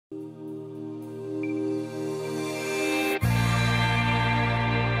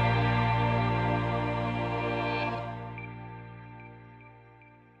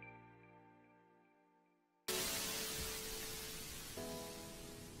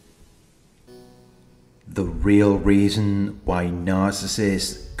The real reason why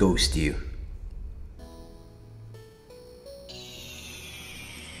narcissists ghost you.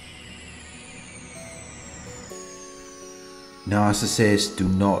 Narcissists do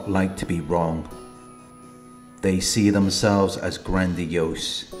not like to be wrong. They see themselves as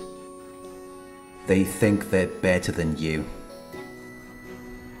grandiose. They think they're better than you.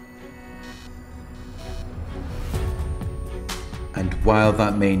 And while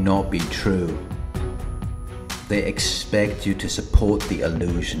that may not be true, they expect you to support the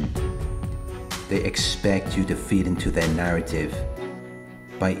illusion. They expect you to feed into their narrative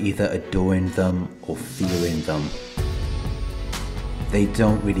by either adoring them or fearing them. They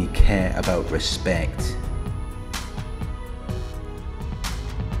don't really care about respect.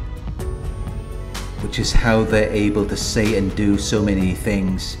 Which is how they're able to say and do so many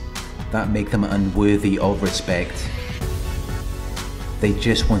things that make them unworthy of respect. They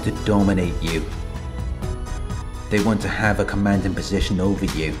just want to dominate you. They want to have a commanding position over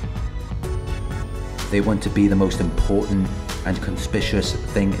you. They want to be the most important and conspicuous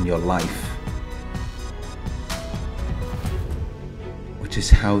thing in your life. Which is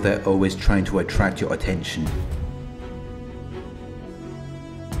how they're always trying to attract your attention.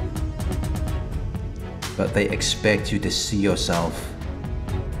 But they expect you to see yourself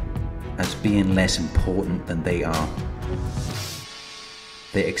as being less important than they are.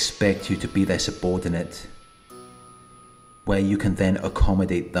 They expect you to be their subordinate, where you can then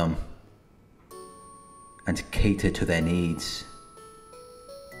accommodate them and cater to their needs.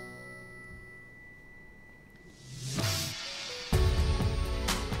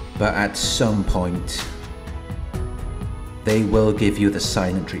 But at some point, they will give you the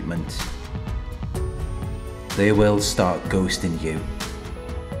silent treatment. They will start ghosting you.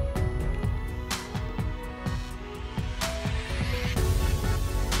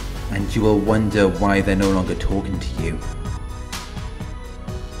 And you will wonder why they're no longer talking to you.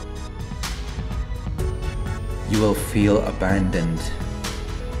 You will feel abandoned.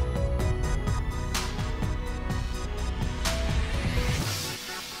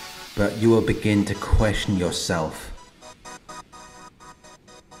 But you will begin to question yourself.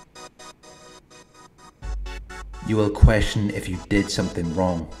 You will question if you did something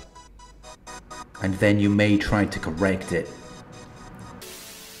wrong, and then you may try to correct it,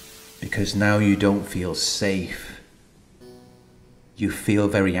 because now you don't feel safe. You feel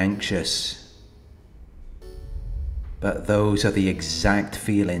very anxious. But those are the exact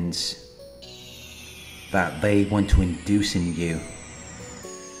feelings that they want to induce in you.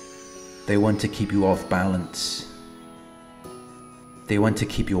 They want to keep you off balance. They want to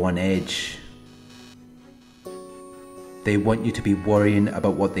keep you on edge. They want you to be worrying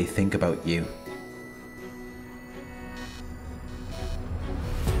about what they think about you.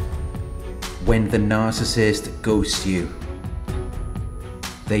 When the narcissist ghosts you,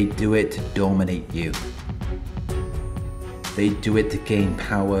 they do it to dominate you. They do it to gain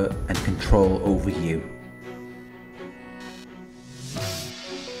power and control over you.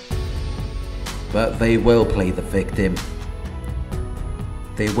 But they will play the victim.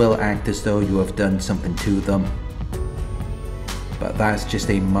 They will act as though you have done something to them. But that's just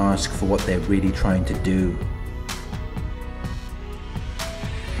a mask for what they're really trying to do.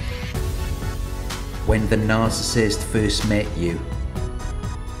 When the narcissist first met you,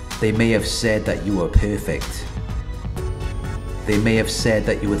 they may have said that you were perfect. They may have said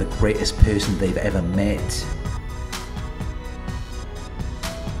that you were the greatest person they've ever met.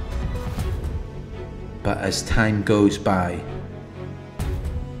 But as time goes by,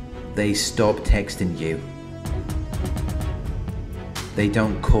 they stop texting you. They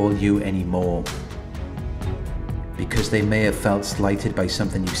don't call you anymore because they may have felt slighted by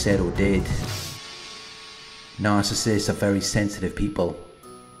something you said or did. Narcissists are very sensitive people.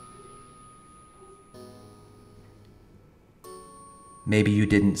 Maybe you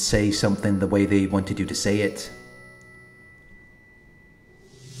didn't say something the way they wanted you to say it.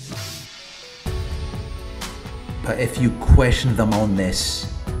 But if you question them on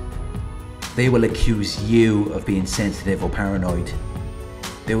this, they will accuse you of being sensitive or paranoid.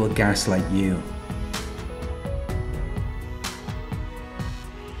 They will gaslight you.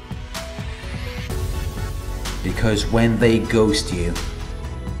 Because when they ghost you,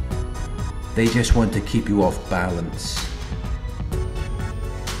 they just want to keep you off balance,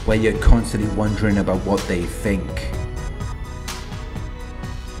 where you're constantly wondering about what they think.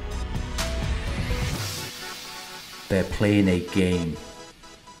 They're playing a game,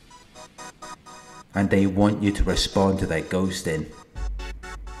 and they want you to respond to their ghosting.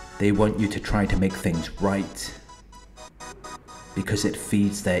 They want you to try to make things right, because it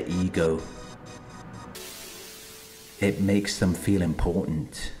feeds their ego. It makes them feel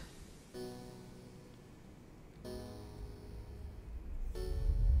important.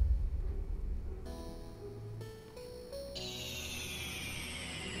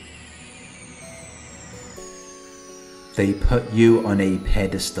 They put you on a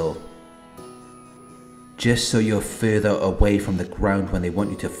pedestal, just so you're further away from the ground when they want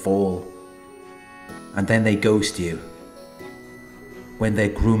you to fall. And then they ghost you when they're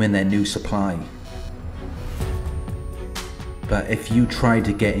grooming their new supply. But if you try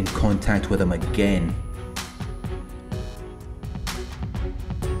to get in contact with them again,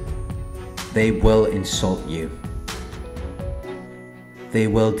 they will insult you. They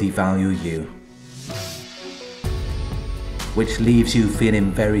will devalue you, which leaves you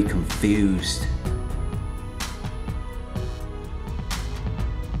feeling very confused.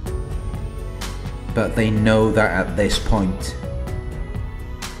 But they know that at this point,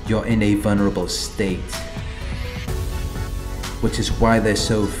 you're in a vulnerable state, which is why they're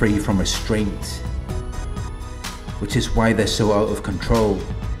so free from restraint, which is why they're so out of control.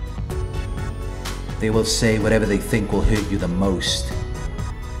 They will say whatever they think will hurt you the most.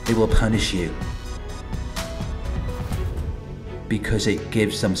 They will punish you because it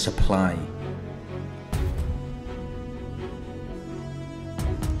gives them supply.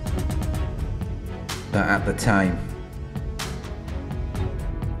 But at the time,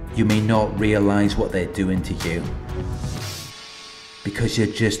 you may not realize what they're doing to you, because you're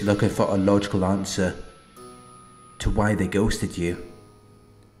just looking for a logical answer to why they ghosted you.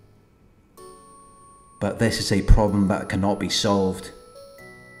 But this is a problem that cannot be solved,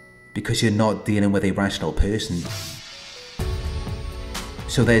 because you're not dealing with a rational person.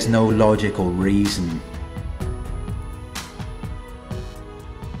 So there's no logical reason.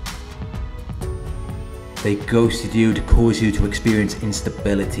 They ghosted you to cause you to experience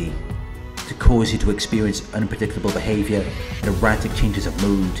instability, to cause you to experience unpredictable behavior and erratic changes of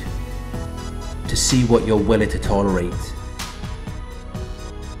mood, to see what you're willing to tolerate,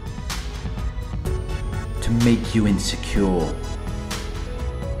 to make you insecure.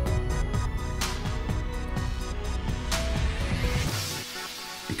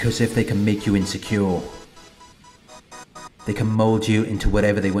 Because if they can make you insecure, they can mold you into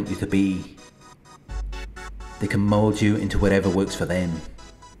whatever they want you to be. They can mold you into whatever works for them.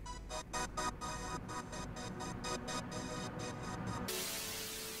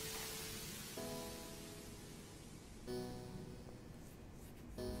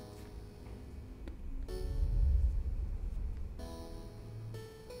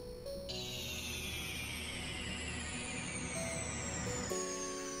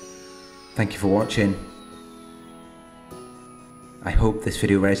 Thank you for watching. I hope this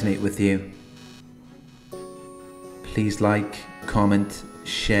video resonated with you. Please like, comment,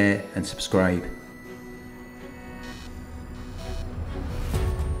 share and subscribe.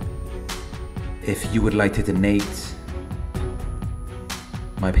 If you would like to donate,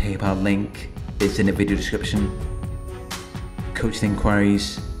 my PayPal link is in the video description. Coaching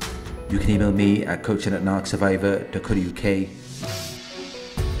inquiries, you can email me at coaching@narcsurvivor.co.uk.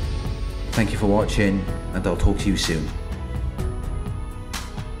 Thank you for watching, and I'll talk to you soon.